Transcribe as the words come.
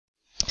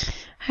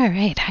All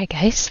right, hi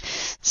guys.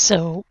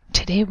 So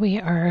today we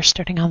are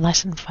starting on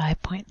lesson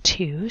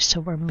 5.2. So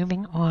we're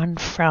moving on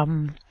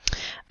from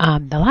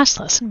the last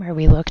lesson where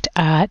we looked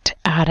at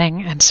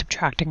adding and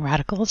subtracting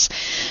radicals.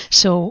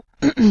 So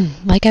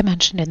like I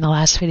mentioned in the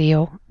last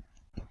video,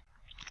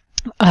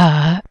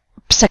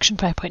 section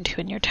 5.2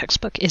 in your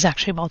textbook is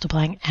actually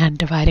multiplying and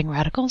dividing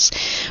radicals,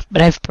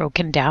 but I've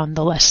broken down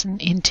the lesson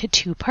into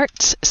two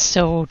parts.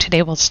 So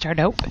today we'll start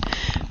out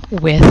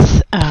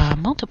with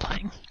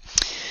multiplying.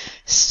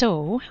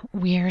 So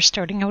we're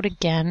starting out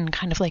again,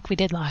 kind of like we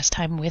did last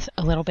time, with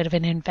a little bit of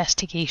an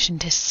investigation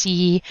to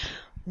see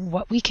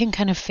what we can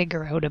kind of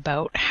figure out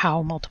about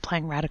how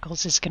multiplying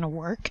radicals is going to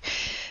work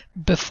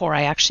before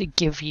I actually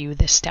give you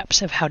the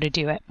steps of how to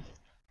do it.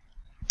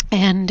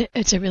 And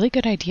it's a really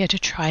good idea to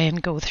try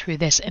and go through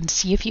this and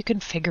see if you can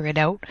figure it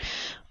out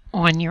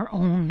on your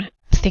own.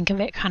 Think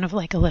of it kind of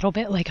like a little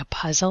bit like a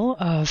puzzle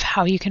of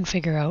how you can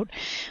figure out,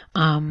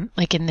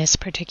 like in this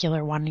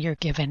particular one, you're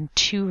given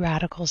two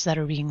radicals that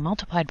are being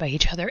multiplied by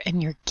each other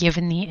and you're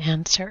given the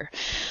answer.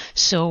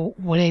 So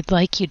what I'd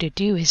like you to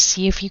do is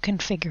see if you can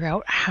figure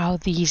out how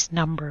these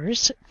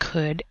numbers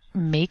could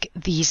make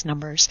these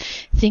numbers.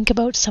 Think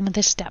about some of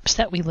the steps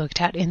that we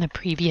looked at in the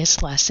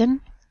previous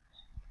lesson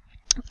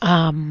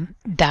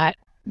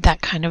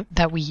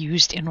that we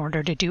used in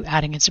order to do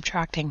adding and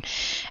subtracting,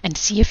 and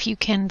see if you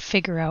can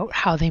figure out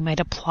how they might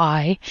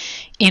apply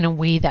in a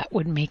way that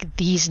would make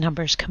these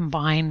numbers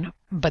combine,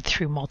 but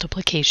through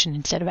multiplication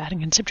instead of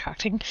adding and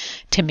subtracting,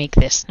 to make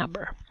this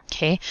number.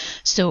 Okay,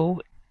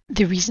 so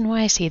the reason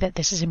why I say that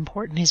this is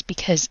important is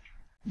because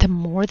the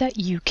more that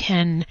you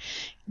can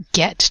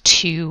get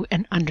to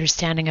an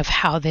understanding of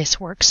how this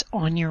works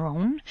on your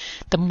own,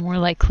 the more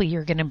likely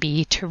you're going to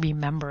be to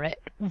remember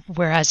it.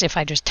 Whereas if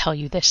I just tell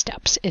you the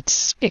steps,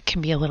 it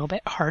can be a little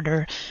bit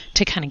harder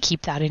to kind of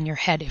keep that in your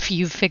head. If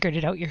you've figured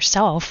it out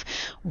yourself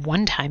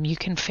one time, you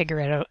can figure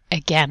it out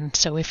again.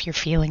 So if you're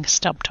feeling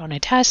stumped on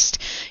a test,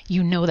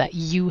 you know that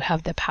you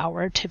have the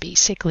power to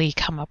basically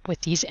come up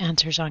with these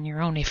answers on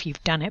your own if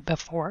you've done it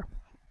before.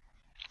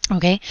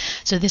 Okay,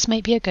 so this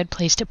might be a good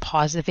place to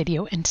pause the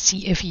video and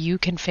see if you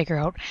can figure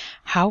out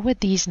how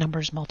would these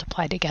numbers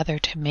multiply together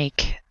to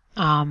make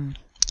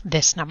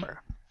this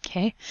number.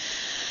 Okay,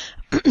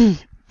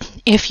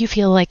 if you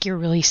feel like you're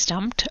really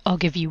stumped, I'll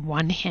give you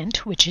one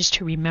hint, which is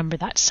to remember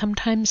that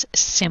sometimes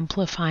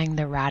simplifying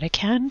the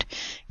radicand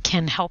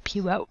can help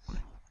you out.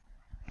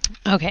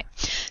 Okay,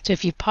 so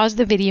if you've paused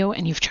the video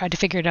and you've tried to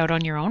figure it out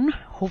on your own,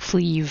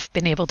 hopefully you've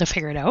been able to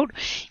figure it out.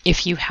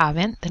 If you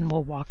haven't, then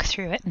we'll walk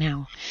through it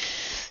now.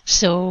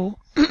 So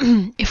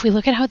if we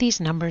look at how these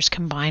numbers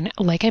combine,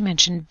 like I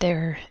mentioned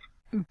there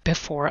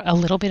before, a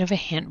little bit of a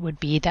hint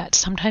would be that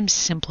sometimes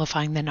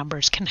simplifying the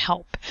numbers can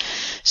help.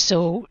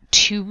 So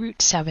 2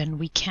 root 7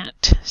 we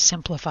can't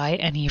simplify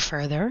any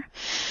further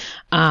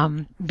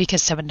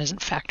because 7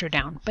 doesn't factor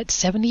down, but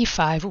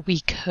 75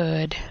 we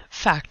could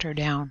factor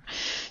down.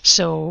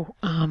 So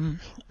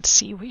let's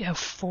see, we have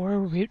 4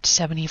 root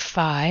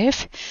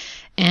 75,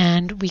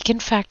 and we can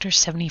factor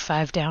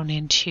 75 down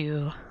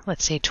into,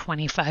 let's say,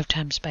 25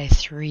 times by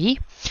 3.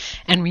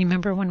 And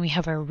remember, when we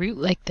have a root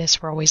like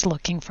this, we're always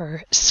looking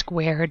for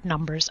squared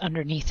numbers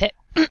underneath it.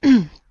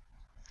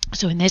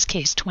 So in this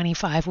case,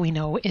 25 we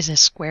know is a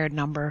squared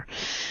number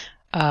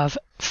of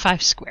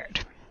 5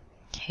 squared.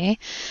 Okay,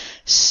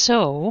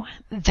 so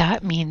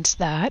that means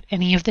that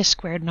any of the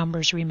squared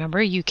numbers,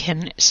 remember, you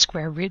can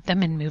square root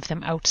them and move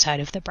them outside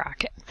of the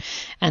bracket.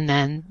 And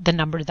then the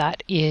number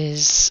that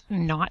is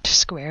not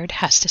squared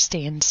has to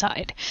stay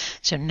inside.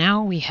 So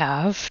now we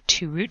have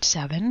 2 root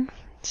 7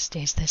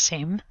 stays the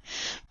same.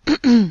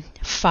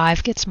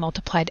 5 gets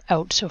multiplied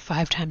out, so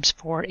 5 times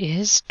 4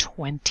 is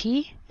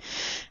 20.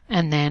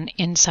 And then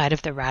inside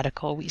of the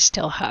radical, we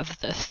still have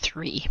the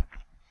 3.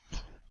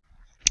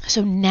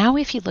 So now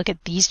if you look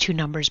at these two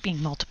numbers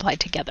being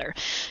multiplied together,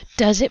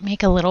 does it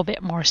make a little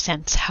bit more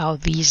sense how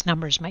these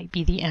numbers might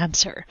be the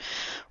answer?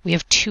 We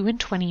have 2 and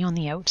 20 on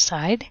the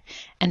outside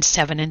and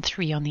 7 and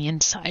 3 on the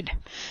inside.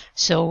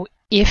 So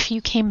if you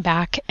came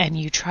back and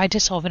you tried to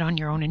solve it on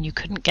your own and you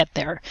couldn't get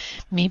there,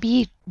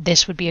 maybe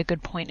this would be a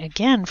good point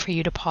again for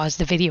you to pause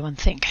the video and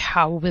think,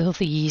 how will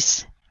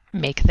these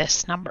make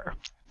this number?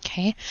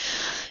 Okay,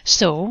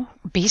 so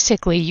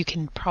basically you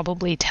can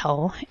probably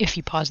tell if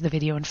you pause the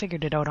video and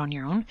figured it out on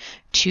your own,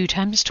 2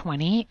 times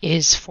 20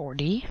 is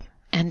 40.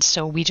 And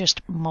so we just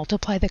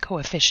multiply the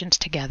coefficients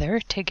together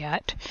to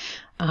get,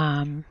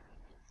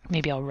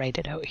 maybe I'll write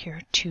it out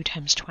here, 2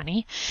 times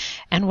 20.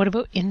 And what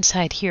about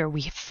inside here?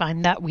 We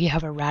find that we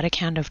have a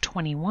radicand of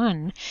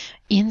 21.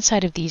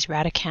 Inside of these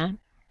radicand,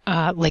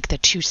 like the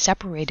two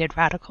separated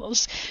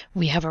radicals,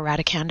 we have a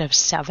radicand of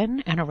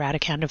 7 and a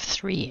radicand of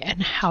 3.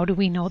 And how do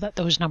we know that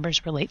those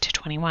numbers relate to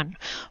 21?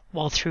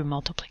 Well, through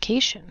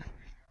multiplication.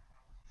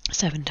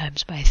 7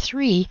 times by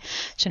 3.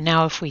 So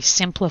now if we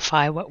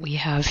simplify what we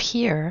have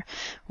here,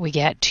 we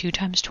get 2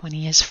 times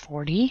 20 is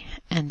 40,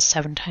 and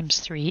 7 times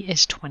 3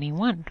 is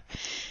 21.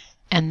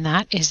 And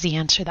that is the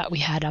answer that we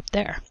had up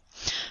there.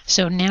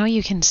 So now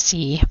you can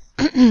see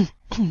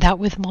that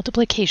with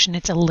multiplication,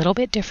 it's a little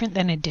bit different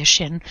than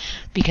addition,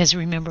 because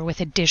remember,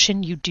 with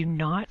addition, you do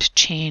not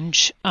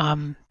change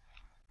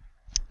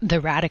the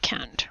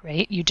radicand,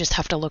 right? You just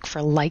have to look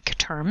for like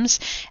terms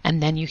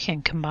and then you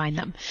can combine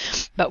them.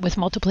 But with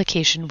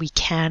multiplication, we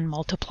can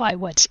multiply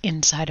what's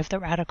inside of the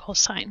radical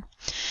sign.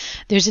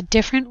 There's a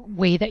different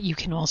way that you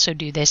can also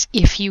do this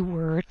if you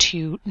were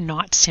to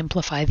not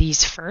simplify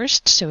these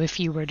first. So if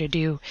you were to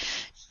do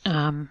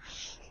 2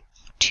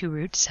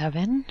 root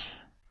 7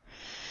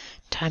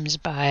 times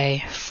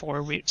by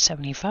 4 root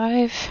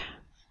 75,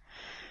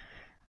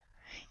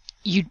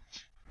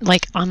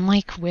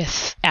 unlike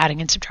with adding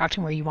and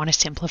subtracting where you want to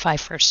simplify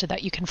first so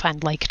that you can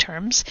find like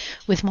terms,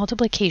 with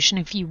multiplication,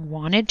 if you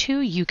wanted to,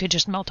 you could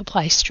just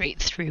multiply straight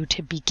through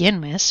to begin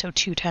with. So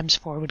 2 times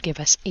 4 would give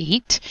us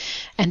 8,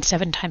 and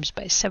 7 times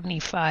by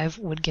 75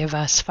 would give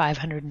us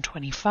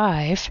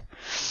 525.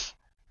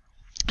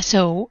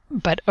 So,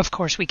 but of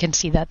course we can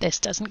see that this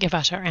doesn't give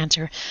us our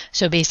answer.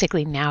 So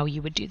basically now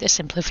you would do the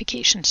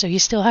simplification. So you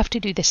still have to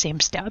do the same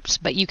steps,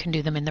 but you can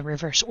do them in the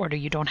reverse order.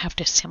 You don't have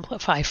to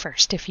simplify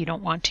first if you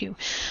don't want to.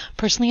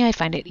 Personally, I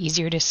find it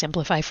easier to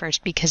simplify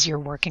first because you're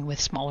working with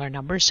smaller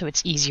numbers, so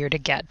it's easier to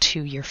get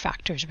to your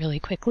factors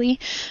really quickly.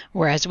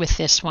 Whereas with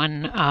this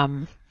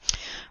one,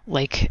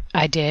 like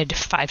I did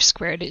 5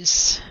 squared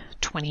is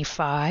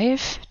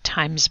 25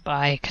 times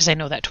by, because I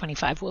know that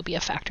 25 will be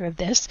a factor of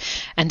this,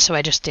 and so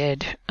I just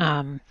did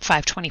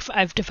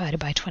 525 divided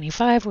by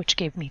 25, which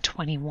gave me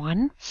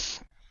 21.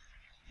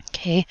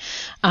 Okay,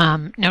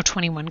 now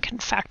 21 can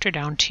factor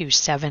down to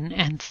 7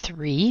 and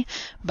 3,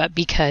 but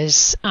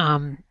because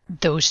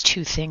those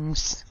two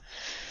things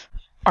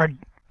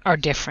are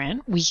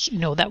different, we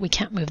know that we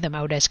can't move them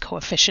out as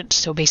coefficients.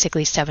 So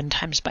basically 7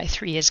 times by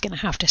 3 is going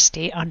to have to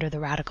stay under the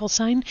radical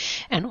sign,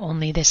 and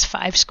only this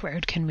 5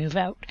 squared can move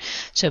out.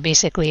 So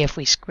basically if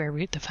we square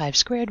root the 5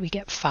 squared, we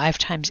get 5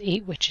 times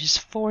 8, which is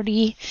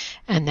 40,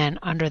 and then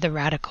under the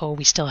radical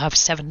we still have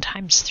 7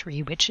 times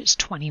 3, which is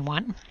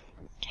 21.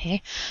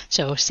 Okay,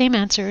 so same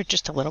answer,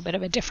 just a little bit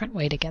of a different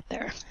way to get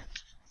there.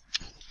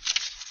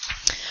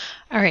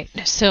 All right,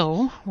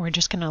 so we're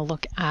just going to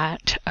look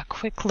at a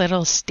quick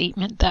little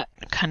statement that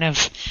kind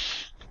of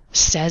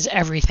says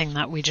everything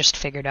that we just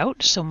figured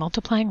out. So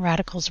multiplying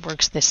radicals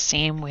works the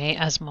same way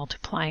as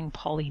multiplying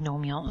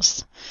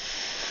polynomials,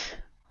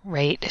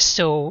 right?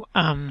 So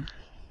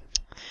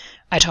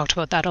I talked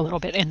about that a little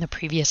bit in the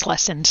previous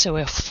lesson. So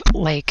if,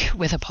 like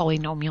with a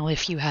polynomial,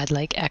 if you had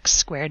like x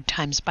squared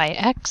times by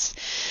x,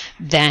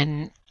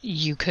 then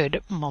you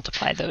could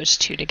multiply those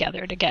two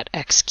together to get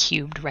x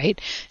cubed, right?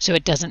 So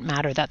it doesn't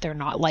matter that they're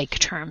not like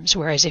terms.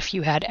 Whereas if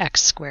you had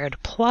x squared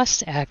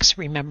plus x,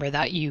 remember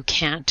that you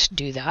can't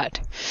do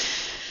that.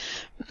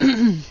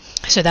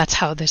 So that's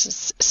how this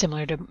is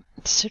similar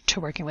to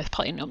working with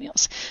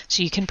polynomials.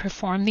 So you can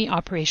perform the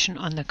operation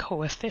on the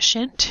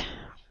coefficient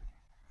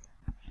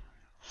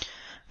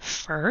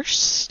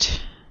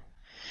first,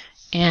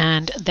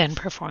 and then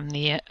perform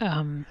the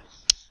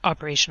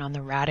operation on the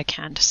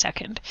radicand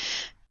second.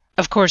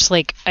 Of course,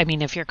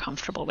 if you're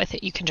comfortable with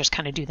it, you can just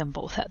kind of do them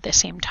both at the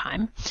same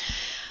time.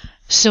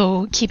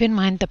 So keep in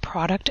mind the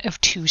product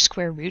of 2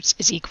 square roots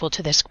is equal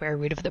to the square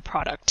root of the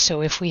product.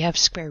 So if we have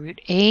square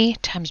root a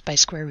times by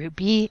square root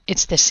b,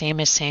 it's the same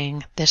as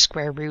saying the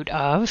square root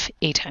of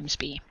a times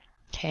b.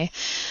 Okay.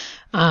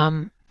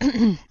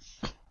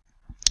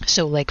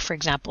 So like, for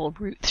example,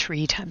 root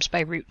 3 times by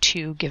root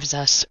 2 gives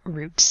us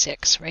root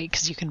 6, right?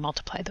 Because you can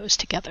multiply those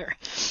together.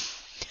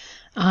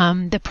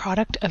 The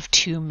product of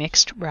 2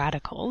 mixed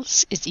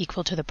radicals is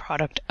equal to the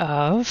product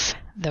of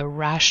the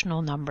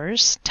rational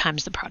numbers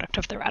times the product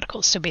of the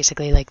radicals. So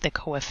basically like the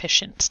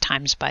coefficients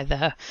times by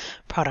the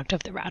product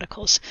of the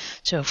radicals.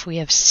 So if we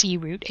have c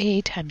root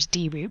a times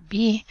d root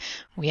b,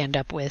 we end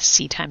up with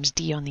c times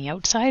d on the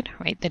outside,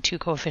 right? The two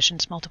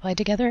coefficients multiplied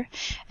together,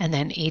 and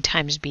then a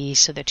times b,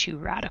 so the two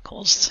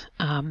radicals,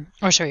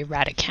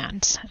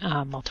 radicands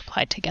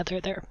multiplied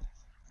together there.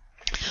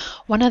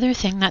 One other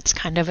thing that's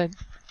kind of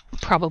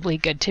probably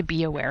good to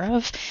be aware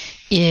of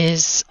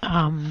is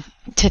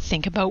to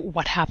think about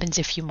what happens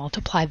if you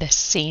multiply the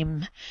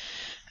same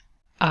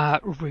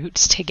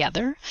roots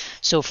together.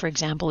 So for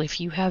example, if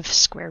you have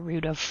square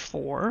root of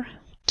 4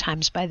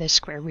 times by the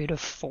square root of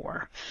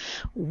 4,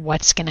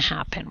 what's going to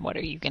happen? What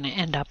are you going to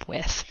end up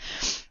with?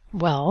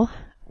 Well,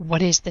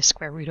 what is the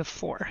square root of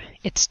 4?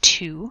 It's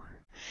 2,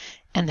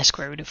 and the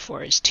square root of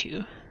 4 is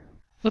 2.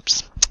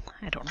 Whoops,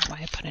 I don't know why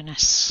I put in a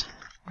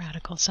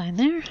radical sign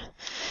there.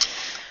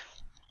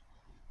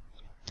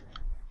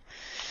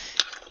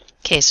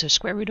 Okay, so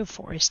square root of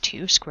 4 is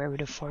 2, square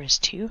root of 4 is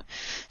 2,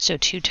 so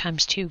 2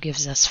 times 2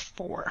 gives us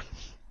 4.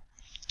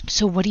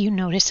 So what do you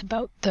notice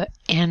about the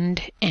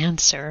end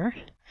answer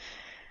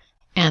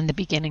and the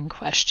beginning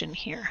question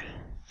here?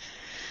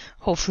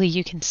 Hopefully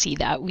you can see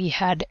that we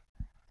had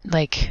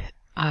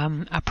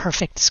a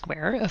perfect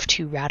square of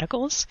two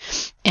radicals,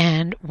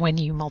 and when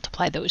you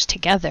multiply those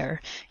together,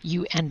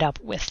 you end up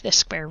with the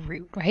square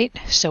root, right?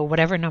 So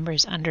whatever number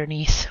is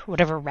underneath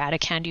whatever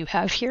radicand you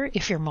have here,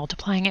 if you're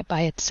multiplying it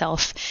by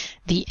itself,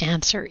 the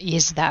answer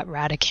is that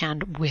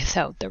radicand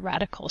without the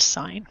radical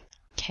sign,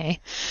 okay?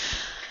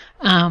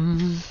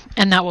 And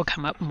that will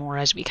come up more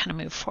as we kind of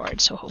move forward,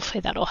 so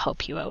hopefully that'll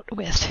help you out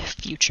with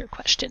future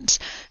questions.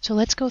 So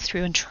let's go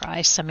through and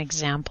try some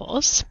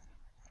examples.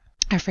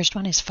 Our first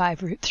one is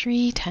 5 root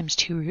 3 times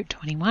 2 root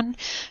 21.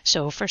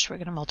 So first we're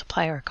going to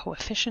multiply our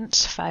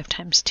coefficients, 5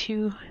 times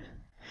 2,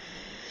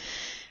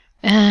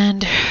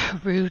 and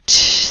root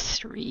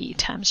 3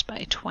 times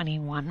by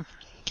 21.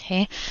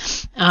 Okay.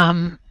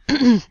 Now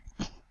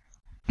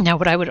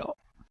what I would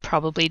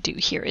probably do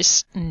here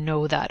is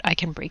know that I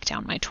can break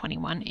down my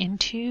 21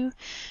 into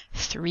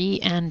 3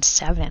 and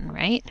 7,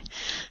 right?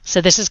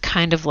 So this is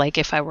kind of like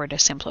if I were to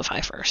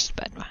simplify first,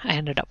 but I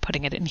ended up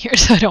putting it in here,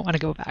 so I don't want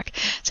to go back.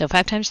 So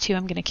 5 times 2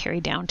 I'm going to carry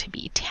down to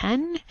be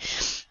 10.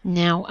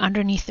 Now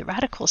underneath the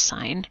radical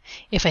sign,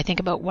 if I think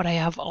about what I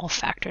have all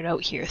factored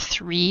out here,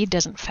 3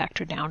 doesn't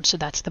factor down, so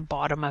that's the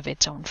bottom of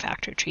its own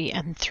factor tree,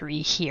 and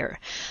 3 here.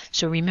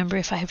 So remember,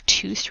 if I have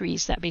two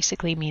 3's, that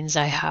basically means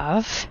I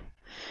have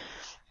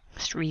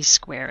 3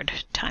 squared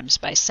times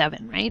by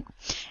 7, right?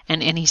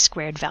 And any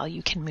squared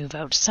value can move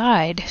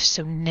outside.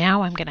 So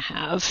now I'm going to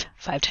have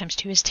 5 times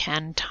 2 is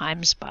 10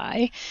 times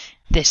by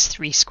this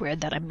 3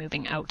 squared that I'm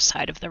moving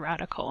outside of the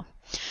radical.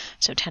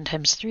 So 10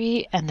 times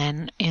 3, and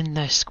then in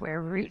the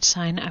square root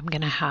sign, I'm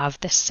going to have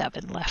the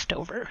 7 left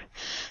over.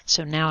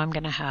 So now I'm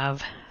going to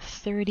have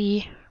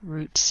 30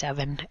 root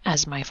 7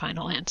 as my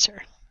final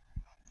answer.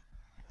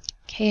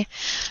 Okay,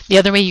 the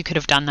other way you could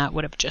have done that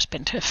would have just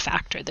been to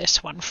factor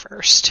this one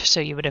first. So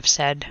you would have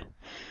said,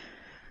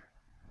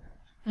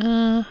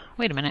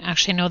 wait a minute,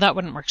 actually no, that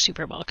wouldn't work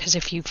super well, because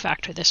if you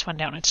factor this one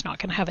down, it's not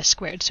going to have a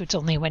squared, so it's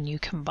only when you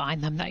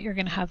combine them that you're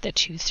going to have the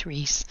two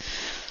 3's.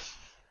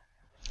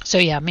 So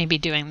yeah, maybe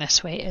doing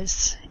this way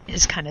is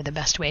kind of the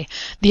best way.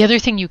 The other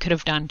thing you could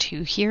have done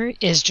too here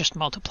is just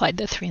multiplied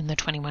the 3 and the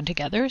 21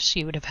 together. So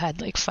you would have had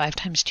like 5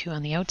 times 2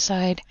 on the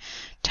outside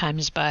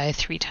times by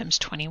 3 times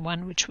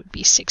 21, which would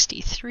be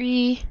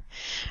 63.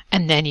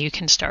 And then you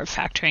can start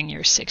factoring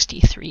your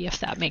 63 if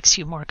that makes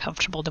you more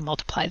comfortable to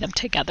multiply them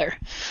together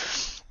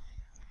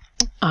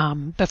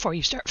before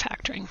you start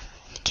factoring.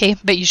 Okay,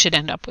 but you should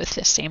end up with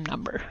the same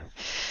number.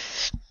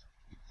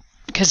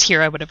 Because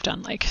here I would have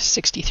done like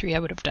 63, I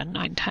would have done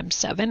 9 times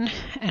 7,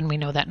 and we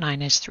know that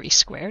 9 is 3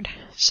 squared.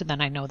 So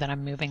then I know that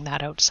I'm moving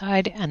that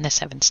outside, and the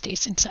 7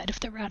 stays inside of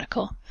the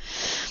radical.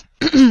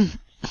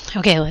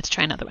 Okay, let's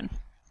try another one.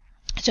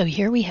 So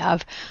here we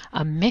have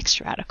a mixed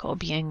radical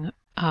being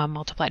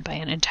multiplied by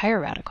an entire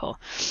radical.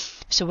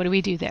 So what do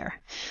we do there?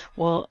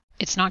 Well,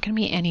 it's not going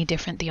to be any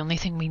different. The only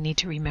thing we need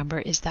to remember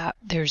is that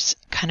there's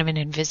kind of an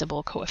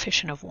invisible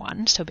coefficient of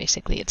 1. So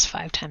basically it's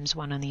 5 times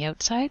 1 on the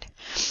outside.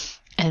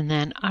 And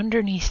then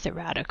underneath the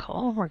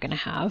radical, we're going to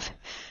have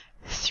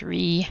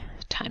 3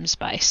 times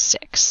by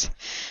 6.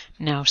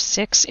 Now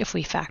 6, if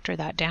we factor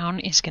that down,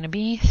 is going to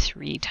be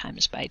 3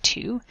 times by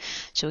 2.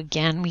 So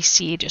again, we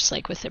see, just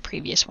like with the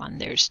previous one,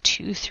 there's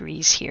two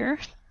 3's here.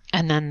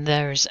 And then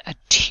there's a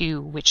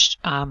 2, which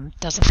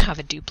doesn't have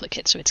a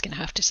duplicate, so it's going to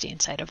have to stay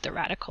inside of the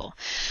radical.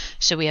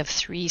 So we have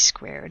 3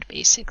 squared,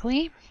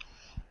 basically.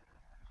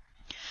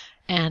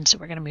 And so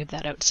we're going to move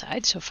that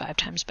outside, so 5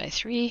 times by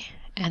 3,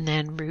 and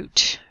then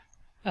root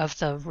of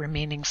the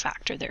remaining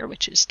factor there,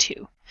 which is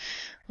 2.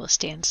 Will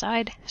stay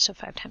inside, so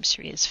 5 times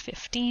 3 is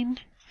 15,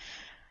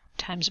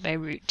 times by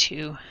root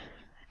 2,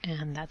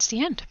 and that's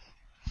the end.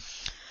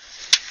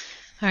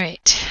 All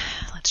right,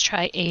 let's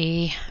try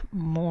a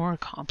more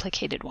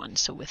complicated one.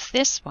 So with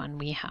this one,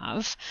 we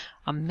have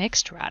a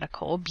mixed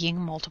radical being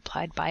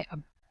multiplied by a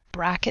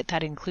bracket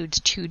that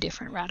includes two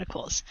different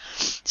radicals.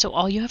 So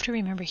all you have to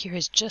remember here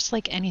is, just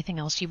like anything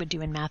else you would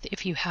do in math,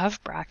 if you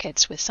have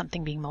brackets with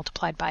something being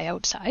multiplied by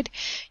outside,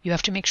 you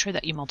have to make sure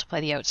that you multiply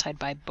the outside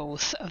by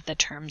both of the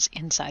terms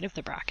inside of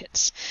the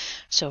brackets.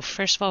 So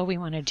first of all, we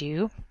want to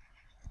do,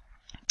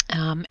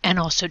 and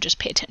also just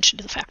pay attention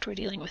to the fact we're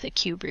dealing with a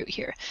cube root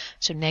here.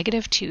 So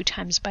negative 2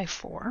 times by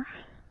 4.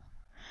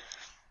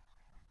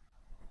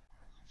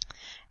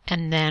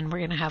 And then we're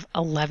going to have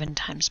 11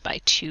 times by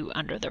 2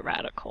 under the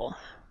radical.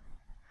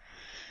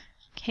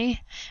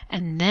 Okay,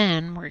 and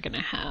then we're going to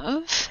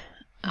have,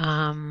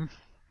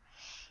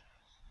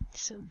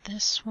 so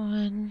this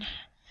one,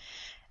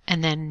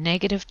 and then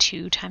negative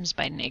 2 times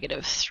by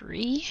negative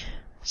 3.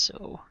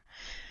 So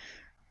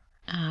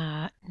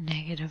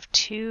negative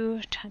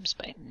 2 times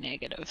by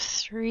negative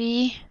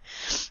 3.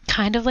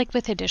 Kind of like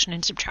with addition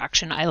and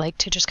subtraction, I like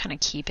to just kind of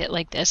keep it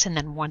like this, and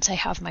then once I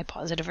have my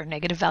positive or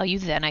negative value,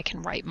 then I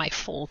can write my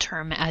full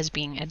term as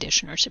being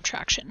addition or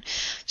subtraction.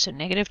 So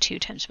negative 2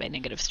 times by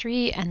negative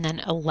 3, and then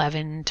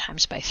 11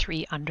 times by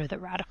 3 under the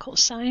radical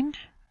sign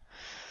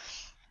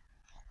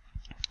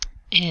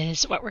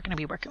is what we're going to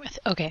be working with.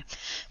 Okay,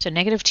 so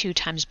negative 2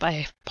 times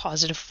by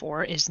positive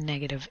 4 is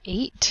negative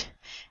 8,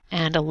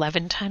 and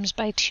 11 times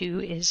by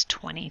 2 is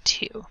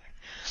 22.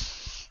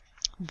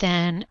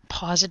 Then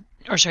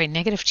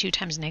negative 2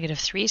 times negative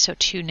 3, so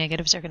two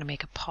negatives are going to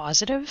make a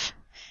positive,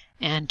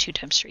 and 2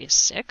 times 3 is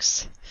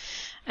 6.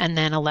 And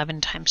then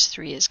 11 times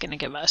 3 is going to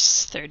give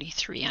us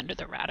 33 under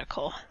the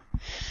radical.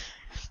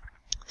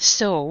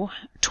 So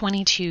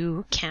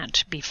 22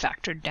 can't be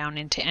factored down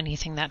into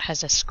anything that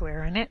has a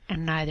square in it,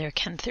 and neither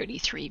can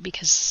 33,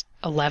 because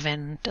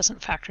 11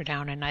 doesn't factor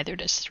down and neither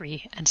does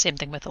 3, and same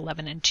thing with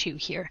 11 and 2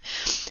 here.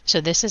 So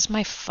this is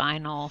my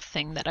final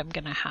thing that I'm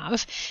going to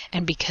have,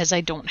 and because I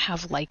don't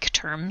have like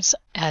terms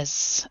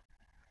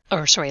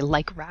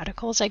like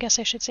radicals, I guess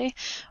I should say,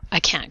 I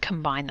can't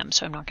combine them,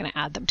 so I'm not going to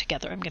add them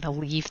together. I'm going to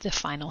leave the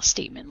final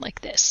statement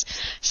like this.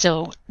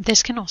 So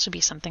this can also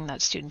be something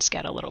that students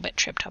get a little bit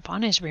tripped up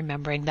on, is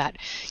remembering that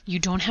you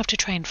don't have to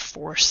try and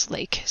force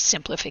like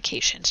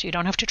simplification. So you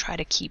don't have to try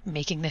to keep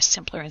making this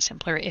simpler and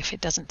simpler if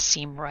it doesn't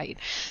seem right.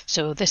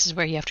 So this is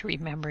where you have to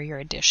remember your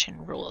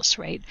addition rules,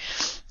 right?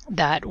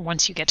 That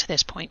once you get to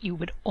this point, you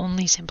would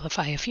only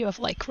simplify if you have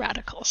like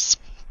radicals.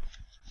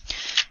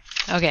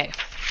 Okay.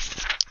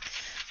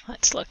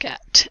 Let's look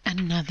at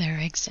another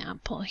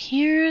example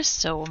here.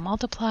 So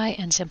multiply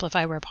and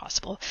simplify where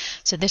possible.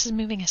 So this is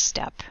moving a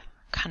step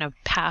kind of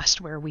past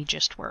where we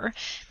just were,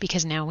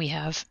 because now we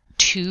have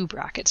two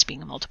brackets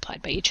being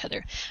multiplied by each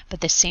other.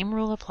 But the same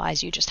rule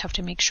applies. You just have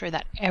to make sure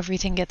that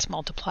everything gets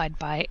multiplied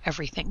by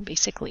everything,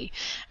 basically.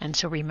 And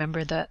so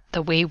remember that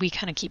the way we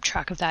kind of keep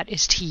track of that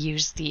is to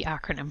use the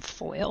acronym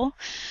FOIL.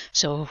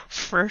 So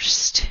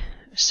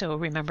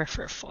remember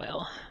for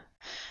FOIL,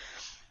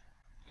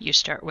 you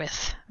start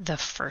with the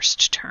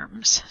first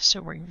terms.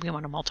 So we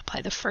want to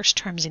multiply the first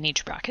terms in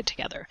each bracket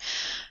together.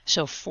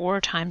 So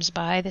 4 times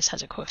by, this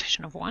has a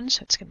coefficient of 1,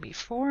 so it's going to be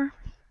 4.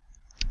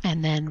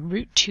 And then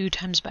root 2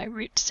 times by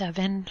root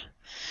 7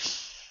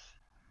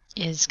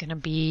 is going to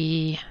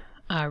be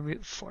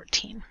root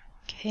 14.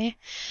 Okay,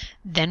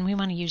 then we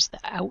want to use the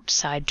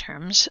outside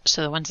terms,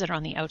 so the ones that are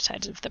on the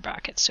outsides of the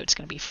brackets. So it's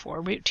going to be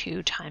 4 root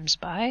 2 times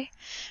by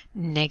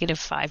negative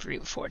 5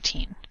 root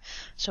 14.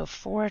 So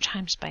 4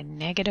 times by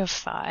negative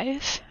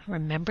 5,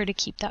 remember to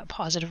keep that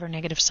positive or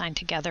negative sign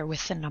together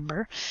with the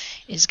number,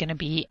 is going to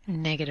be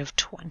negative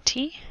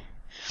 20.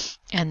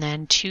 And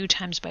then 2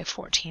 times by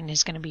 14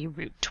 is going to be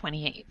root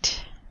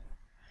 28.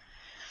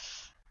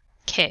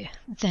 Okay,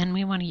 then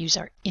we want to use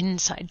our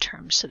inside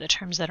terms, so the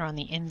terms that are on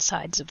the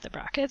insides of the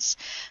brackets.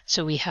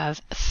 So we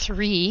have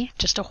 3,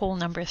 just a whole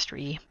number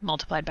 3,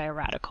 multiplied by a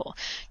radical.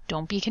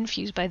 Don't be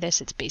confused by this.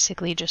 It's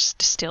basically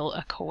just still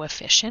a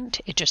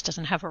coefficient. It just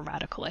doesn't have a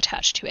radical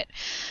attached to it.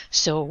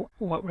 So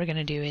what we're going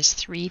to do is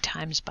 3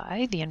 times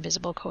by the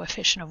invisible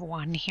coefficient of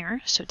 1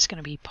 here. So it's going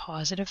to be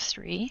positive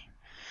 3.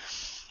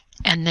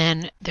 And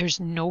then there's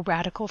no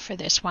radical for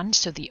this one,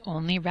 so the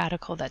only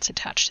radical that's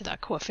attached to that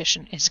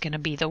coefficient is going to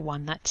be the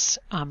one that's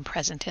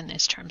present in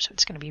this term, so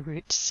it's going to be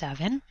root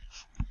 7.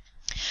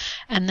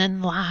 And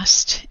then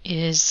last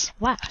is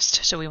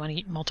last, so we want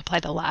to multiply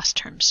the last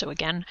term. So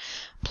again,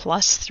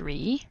 plus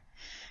 3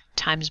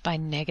 times by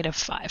negative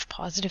 5.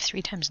 Positive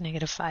 3 times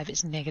negative 5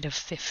 is negative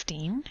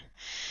 15.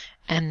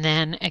 And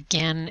then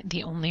again,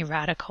 the only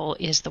radical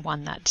is the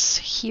one that's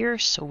here,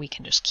 so we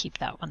can just keep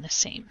that one the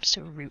same.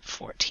 So root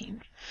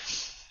 14.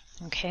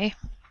 Okay.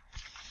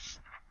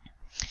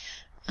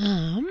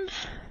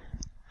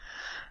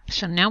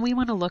 So now we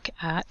want to look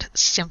at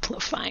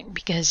simplifying,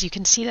 because you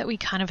can see that we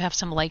kind of have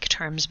some like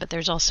terms, but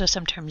there's also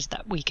some terms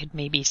that we could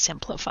maybe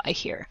simplify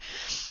here.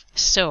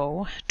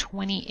 So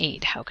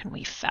 28, how can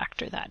we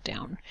factor that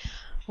down?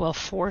 Well,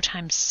 4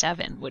 times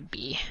 7 would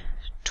be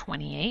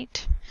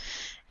 28.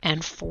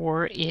 And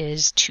 4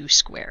 is 2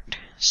 squared.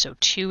 So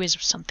 2 is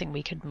something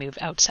we could move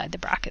outside the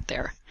bracket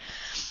there.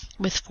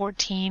 With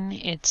 14,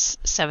 it's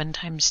 7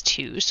 times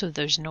 2, so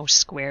there's no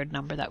squared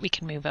number that we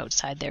can move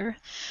outside there.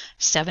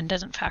 7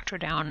 doesn't factor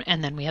down,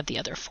 and then we have the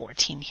other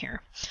 14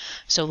 here.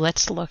 So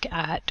let's look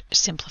at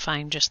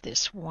simplifying just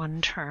this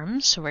one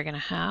term. So we're going to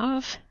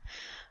have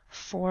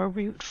 4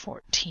 root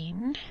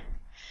 14.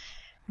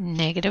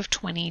 Negative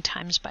 20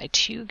 times by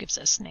 2 gives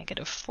us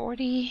negative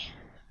 40.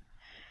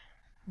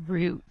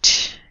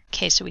 Root,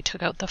 okay, so we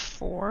took out the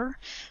 4,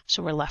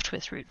 so we're left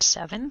with root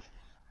 7,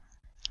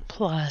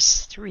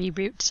 plus 3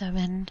 root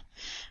 7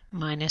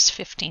 minus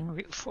 15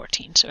 root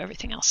 14, so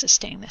everything else is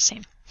staying the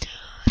same.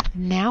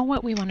 Now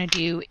what we want to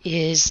do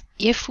is,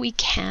 if we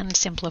can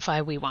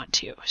simplify, we want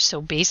to.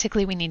 So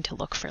basically we need to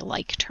look for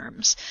like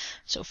terms.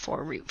 So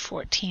 4 root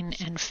 14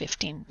 and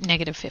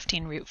negative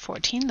 15 root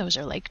 14, those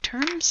are like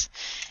terms.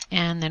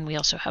 And then we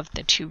also have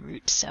the 2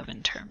 root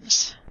 7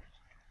 terms.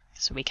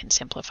 So we can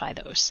simplify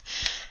those.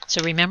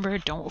 So remember,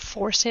 don't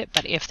force it,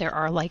 but if there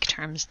are like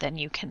terms, then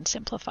you can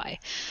simplify.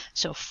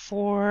 So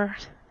 4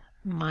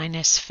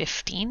 minus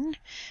 15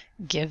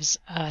 gives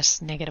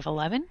us negative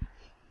 11.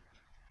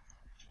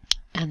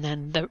 And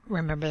then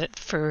remember that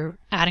for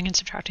adding and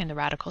subtracting, the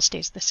radical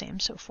stays the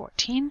same, so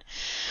 14.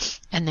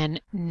 And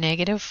then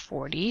negative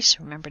 40,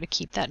 so remember to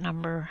keep that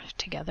number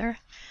together,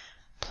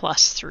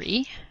 plus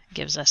 3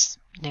 gives us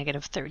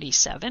negative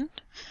 37.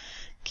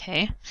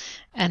 Okay,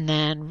 and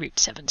then root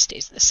 7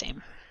 stays the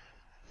same.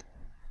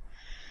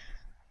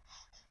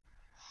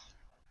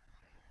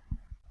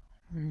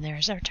 And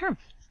there's our term.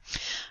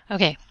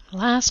 Okay,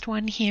 last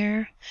one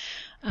here.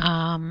 We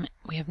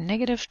have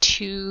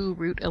 -2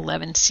 root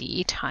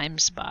 11c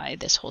times by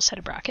this whole set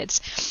of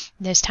brackets.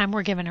 This time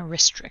we're given a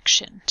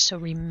restriction. So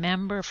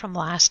remember from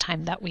last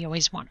time that we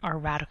always want our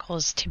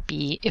radicals to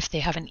be, if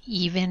they have an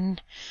even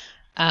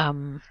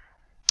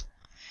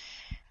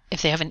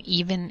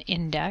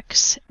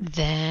index,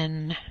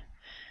 then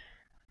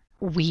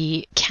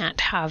we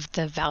can't have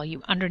the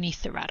value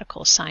underneath the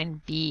radical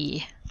sign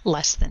be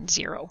less than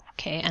 0.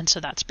 Okay, and so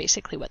that's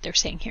basically what they're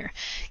saying here.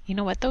 You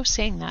know what though,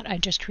 saying that, I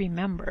just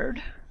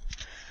remembered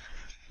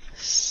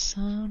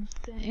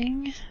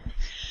something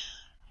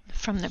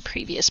from the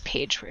previous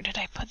page. Where did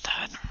I put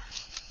that?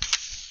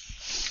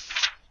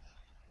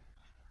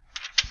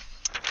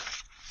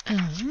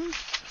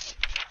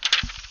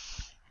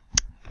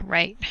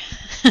 Right.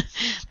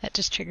 That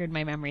just triggered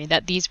my memory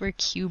that these were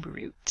cube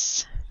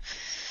roots.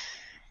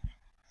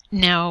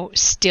 Now,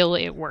 still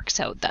it works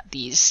out that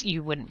these,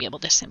 you wouldn't be able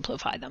to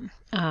simplify them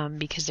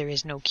because there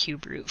is no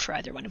cube root for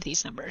either one of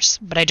these numbers.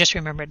 But I just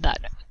remembered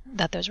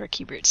that those were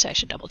cube roots, so I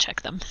should double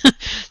check them.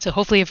 So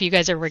hopefully if you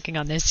guys are working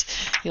on this,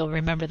 you'll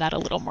remember that a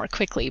little more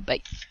quickly.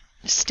 But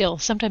still,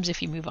 sometimes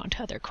if you move on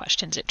to other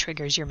questions, it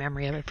triggers your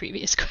memory of a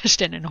previous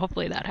question, and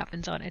hopefully that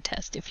happens on a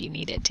test if you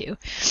need it to.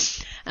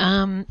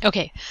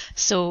 Okay,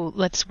 so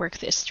let's work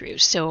this through.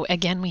 So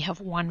again, we have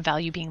one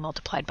value being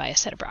multiplied by a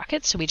set of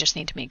brackets, so we just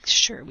need to make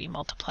sure we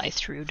multiply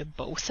through to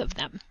both of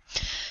them.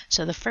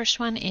 So the first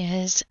one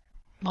is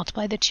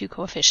multiply the two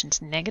coefficients.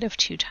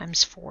 -2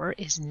 times 4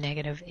 is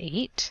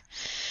 -8.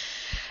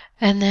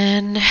 And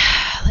then,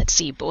 let's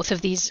see, both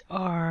of these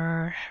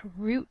are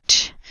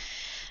root.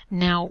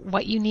 Now,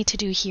 what you need to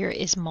do here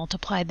is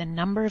multiply the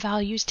number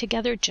values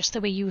together just the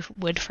way you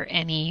would for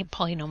any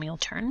polynomial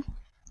term.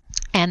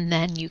 And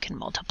then you can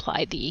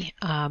multiply the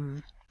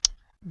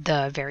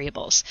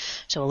variables.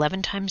 So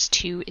 11 times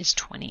 2 is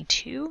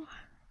 22.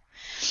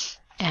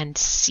 And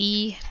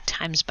c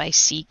times by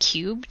c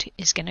cubed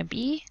is going to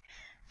be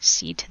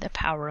c to the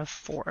power of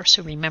 4.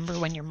 So remember,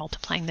 when you're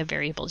multiplying the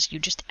variables, you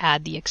just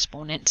add the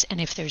exponents. And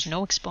if there's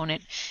no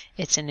exponent,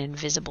 it's an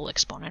invisible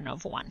exponent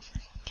of 1.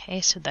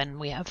 Okay, so then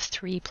we have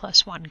 3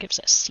 plus 1 gives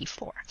us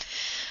c4.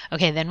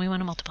 Okay, then we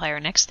want to multiply our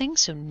next thing.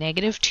 So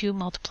 -2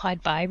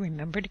 multiplied by,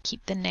 remember to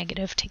keep the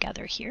negative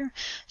together here.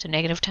 So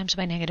negative times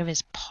by negative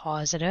is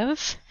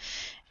positive,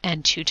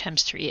 and 2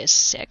 times 3 is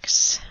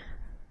 6.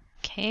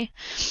 Okay,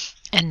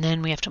 and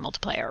then we have to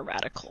multiply our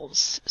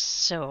radicals.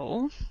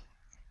 So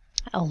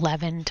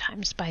 11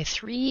 times by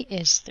 3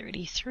 is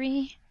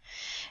 33.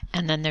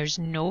 And then there's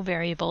no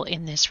variable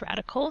in this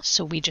radical,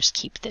 so we just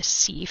keep this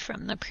c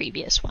from the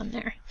previous one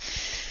there.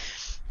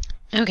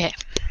 Okay,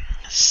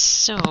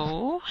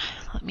 so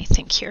let me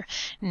think here.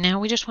 Now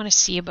we just want to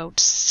see about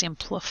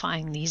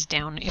simplifying these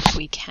down if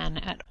we can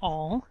at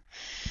all.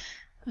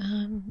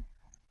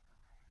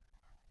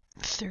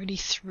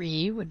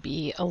 33 would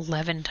be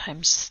 11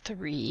 times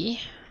 3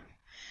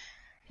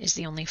 is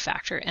the only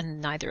factor, and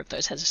neither of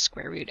those has a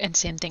square root. And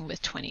same thing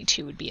with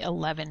 22 would be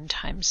 11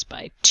 times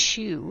by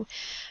 2.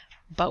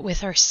 But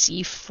with our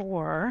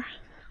c4,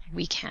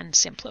 we can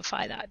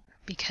simplify that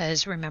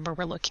because remember,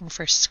 we're looking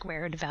for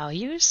squared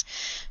values.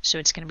 So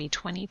it's going to be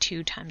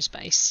 22 times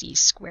by c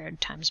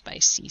squared times by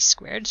c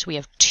squared. So we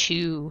have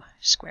 2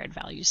 squared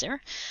values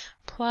there,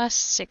 plus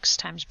 6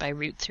 times by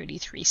root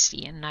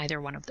 33c, and neither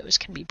one of those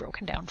can be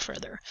broken down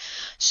further.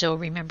 So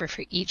remember,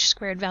 for each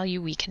squared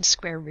value, we can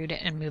square root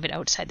it and move it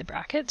outside the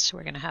bracket. So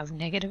we're going to have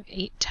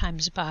 -8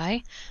 times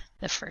by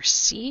the first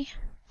c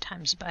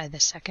times by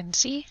the second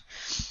c.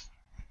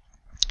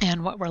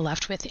 And what we're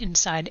left with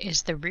inside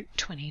is the root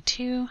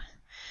 22.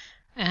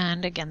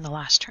 And again, the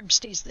last term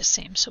stays the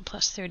same, so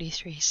plus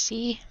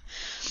 33c.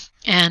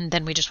 And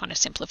then we just want to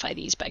simplify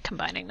these by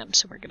combining them.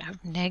 So we're going to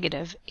have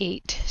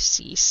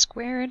 -8c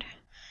squared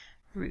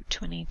root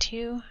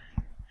 22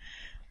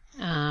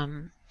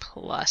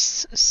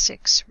 plus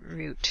 6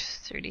 root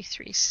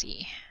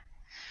 33c.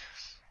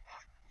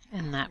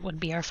 And that would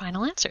be our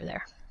final answer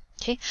there.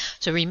 Okay,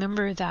 so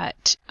remember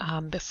that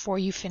before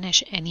you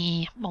finish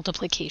any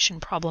multiplication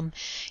problem,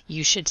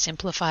 you should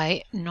simplify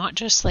not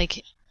just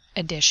like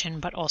addition,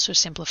 but also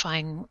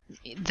simplifying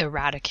the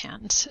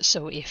radicands.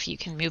 So if you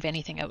can move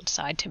anything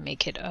outside to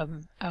make it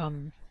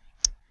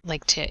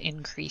like to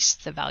increase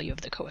the value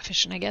of the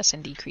coefficient, I guess,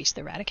 and decrease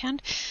the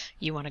radicand,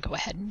 you want to go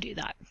ahead and do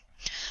that.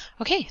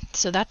 Okay,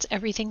 so that's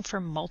everything for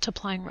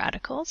multiplying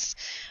radicals.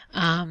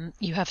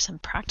 You have some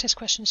practice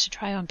questions to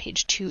try on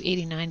page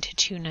 289 to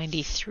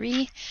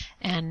 293,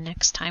 and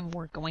next time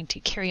we're going to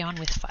carry on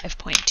with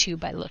 5.2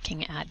 by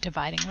looking at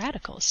dividing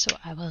radicals. So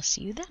I will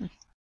see you then.